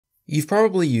You've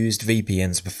probably used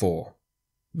VPNs before.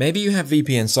 Maybe you have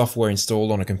VPN software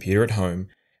installed on a computer at home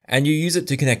and you use it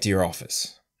to connect to your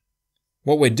office.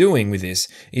 What we're doing with this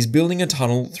is building a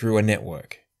tunnel through a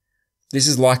network. This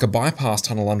is like a bypass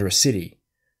tunnel under a city.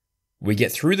 We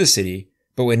get through the city,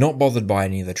 but we're not bothered by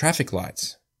any of the traffic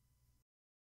lights.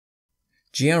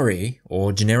 GRE,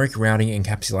 or Generic Routing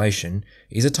Encapsulation,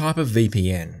 is a type of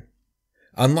VPN.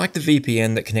 Unlike the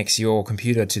VPN that connects your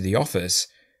computer to the office,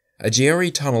 a GRE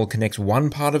tunnel connects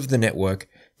one part of the network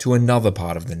to another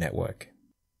part of the network.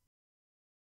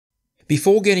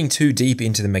 Before getting too deep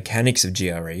into the mechanics of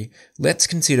GRE, let's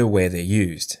consider where they're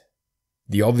used.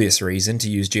 The obvious reason to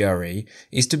use GRE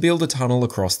is to build a tunnel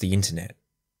across the internet.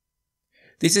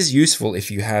 This is useful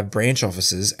if you have branch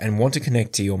offices and want to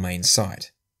connect to your main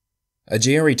site. A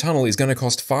GRE tunnel is going to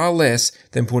cost far less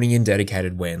than putting in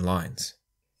dedicated WAN lines.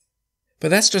 But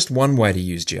that's just one way to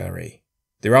use GRE.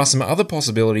 There are some other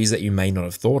possibilities that you may not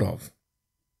have thought of.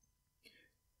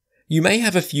 You may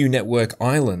have a few network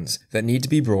islands that need to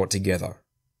be brought together.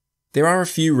 There are a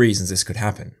few reasons this could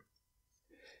happen.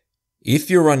 If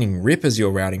you're running RIP as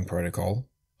your routing protocol,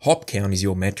 hop count is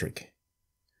your metric.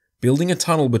 Building a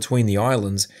tunnel between the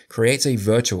islands creates a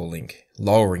virtual link,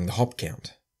 lowering the hop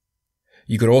count.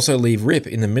 You could also leave RIP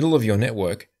in the middle of your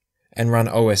network and run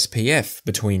OSPF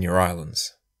between your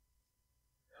islands.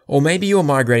 Or maybe you're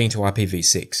migrating to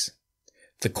IPv6.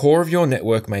 The core of your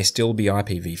network may still be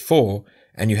IPv4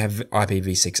 and you have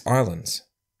IPv6 islands.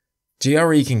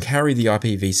 GRE can carry the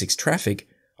IPv6 traffic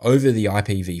over the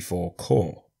IPv4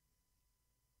 core.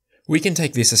 We can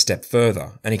take this a step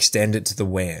further and extend it to the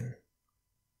WAN.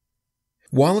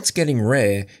 While it's getting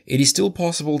rare, it is still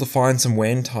possible to find some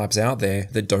WAN types out there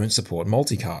that don't support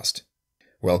multicast.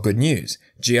 Well, good news,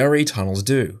 GRE tunnels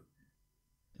do.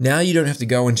 Now you don't have to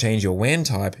go and change your WAN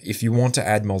type if you want to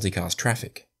add multicast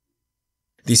traffic.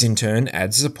 This in turn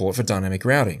adds support for dynamic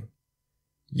routing.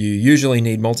 You usually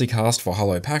need multicast for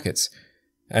hollow packets,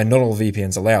 and not all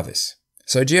VPNs allow this,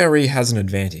 so GRE has an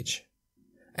advantage.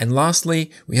 And lastly,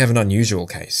 we have an unusual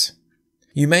case.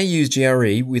 You may use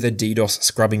GRE with a DDoS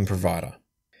scrubbing provider.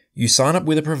 You sign up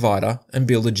with a provider and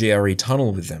build a GRE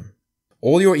tunnel with them.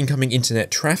 All your incoming internet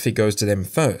traffic goes to them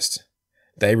first.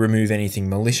 They remove anything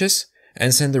malicious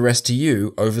and send the rest to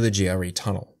you over the GRE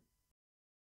tunnel.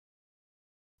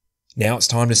 Now it's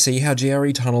time to see how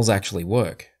GRE tunnels actually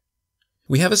work.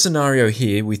 We have a scenario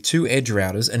here with 2 edge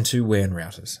routers and 2 WAN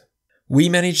routers. We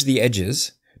manage the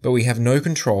edges, but we have no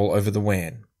control over the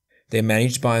WAN. They're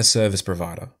managed by a service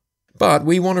provider. But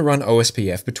we want to run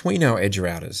OSPF between our edge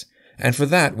routers, and for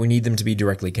that we need them to be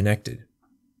directly connected.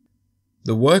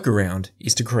 The workaround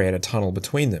is to create a tunnel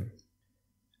between them.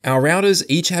 Our routers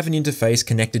each have an interface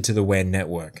connected to the WAN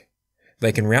network.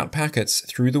 They can route packets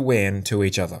through the WAN to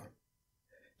each other.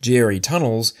 GRE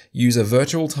tunnels use a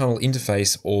virtual tunnel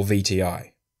interface or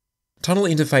VTI. Tunnel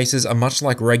interfaces are much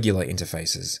like regular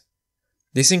interfaces.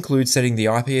 This includes setting the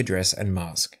IP address and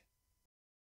mask.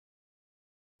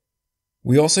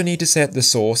 We also need to set the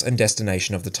source and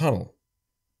destination of the tunnel.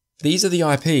 These are the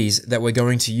IPs that we're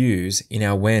going to use in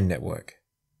our WAN network.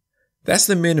 That's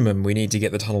the minimum we need to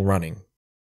get the tunnel running.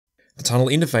 The tunnel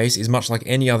interface is much like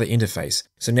any other interface,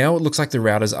 so now it looks like the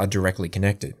routers are directly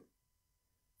connected.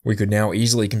 We could now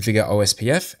easily configure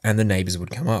OSPF and the neighbors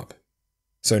would come up.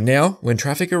 So now, when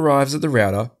traffic arrives at the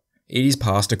router, it is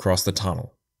passed across the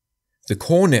tunnel. The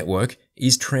core network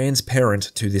is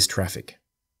transparent to this traffic.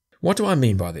 What do I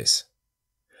mean by this?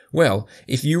 Well,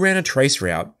 if you ran a trace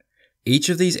route, each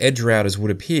of these edge routers would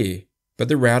appear, but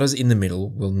the routers in the middle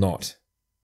will not.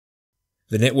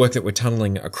 The network that we're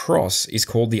tunneling across is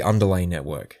called the underlay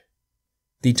network.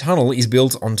 The tunnel is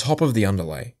built on top of the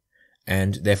underlay,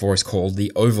 and therefore is called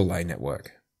the overlay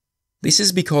network. This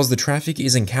is because the traffic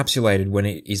is encapsulated when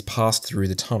it is passed through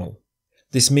the tunnel.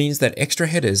 This means that extra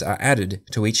headers are added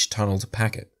to each tunneled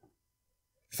packet.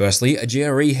 Firstly, a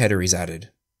GRE header is added.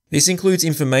 This includes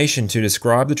information to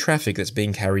describe the traffic that's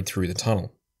being carried through the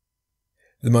tunnel.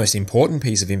 The most important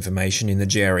piece of information in the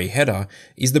GRE header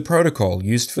is the protocol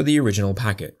used for the original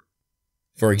packet.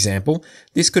 For example,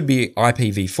 this could be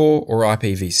IPv4 or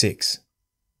IPv6.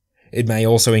 It may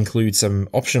also include some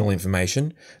optional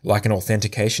information, like an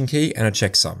authentication key and a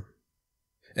checksum.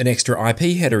 An extra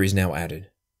IP header is now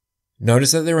added.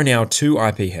 Notice that there are now 2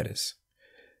 IP headers.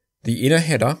 The inner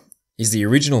header is the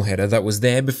original header that was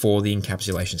there before the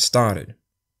encapsulation started.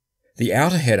 The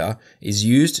outer header is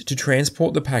used to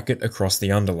transport the packet across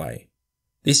the underlay.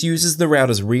 This uses the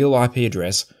router's real IP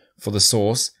address for the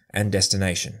source and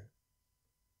destination.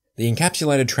 The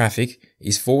encapsulated traffic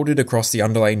is forwarded across the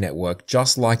underlay network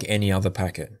just like any other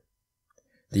packet.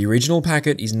 The original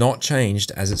packet is not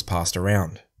changed as it's passed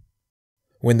around.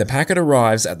 When the packet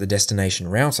arrives at the destination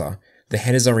router, the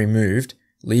headers are removed,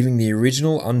 leaving the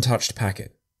original untouched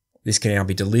packet. This can now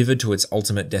be delivered to its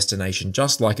ultimate destination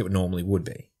just like it normally would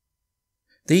be.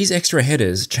 These extra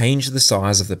headers change the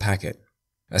size of the packet.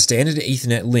 A standard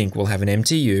Ethernet link will have an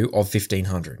MTU of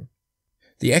 1500.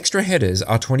 The extra headers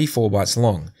are 24 bytes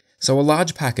long, so a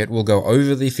large packet will go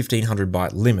over the 1500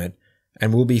 byte limit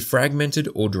and will be fragmented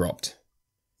or dropped.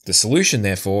 The solution,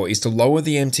 therefore, is to lower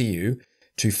the MTU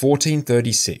to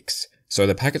 1436, so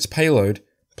the packet's payload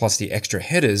plus the extra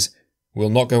headers will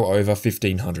not go over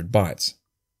 1500 bytes.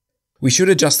 We should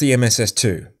adjust the MSS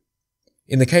too.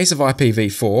 In the case of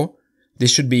IPv4,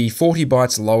 this should be 40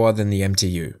 bytes lower than the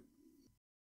MTU.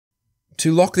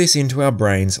 To lock this into our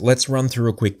brains, let's run through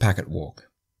a quick packet walk.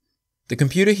 The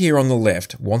computer here on the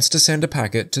left wants to send a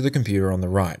packet to the computer on the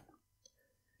right.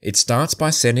 It starts by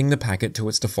sending the packet to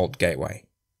its default gateway.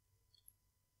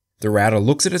 The router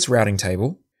looks at its routing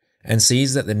table and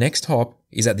sees that the next hop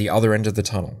is at the other end of the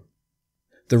tunnel.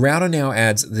 The router now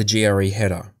adds the GRE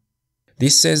header.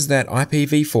 This says that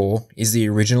IPv4 is the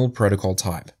original protocol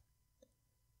type.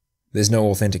 There's no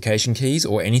authentication keys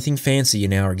or anything fancy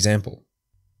in our example.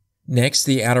 Next,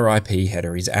 the outer IP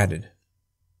header is added.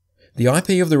 The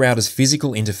IP of the router's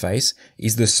physical interface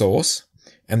is the source,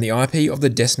 and the IP of the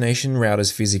destination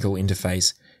router's physical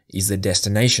interface is the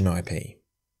destination IP.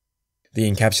 The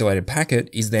encapsulated packet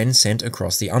is then sent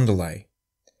across the underlay.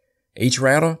 Each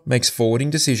router makes forwarding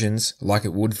decisions like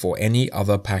it would for any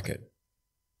other packet.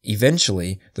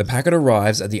 Eventually, the packet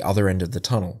arrives at the other end of the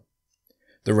tunnel.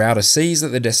 The router sees that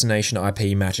the destination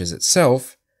IP matches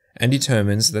itself and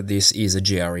determines that this is a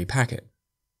GRE packet.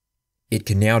 It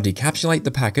can now decapsulate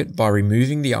the packet by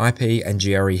removing the IP and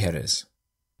GRE headers.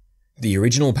 The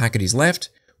original packet is left,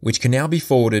 which can now be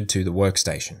forwarded to the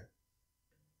workstation.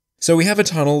 So we have a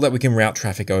tunnel that we can route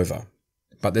traffic over,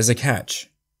 but there's a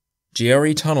catch.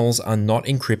 GRE tunnels are not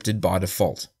encrypted by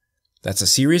default. That's a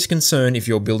serious concern if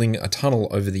you're building a tunnel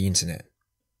over the internet.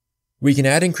 We can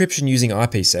add encryption using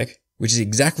IPsec, which is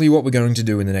exactly what we're going to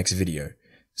do in the next video.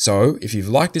 So if you've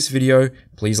liked this video,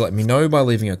 please let me know by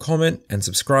leaving a comment and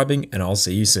subscribing, and I'll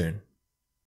see you soon.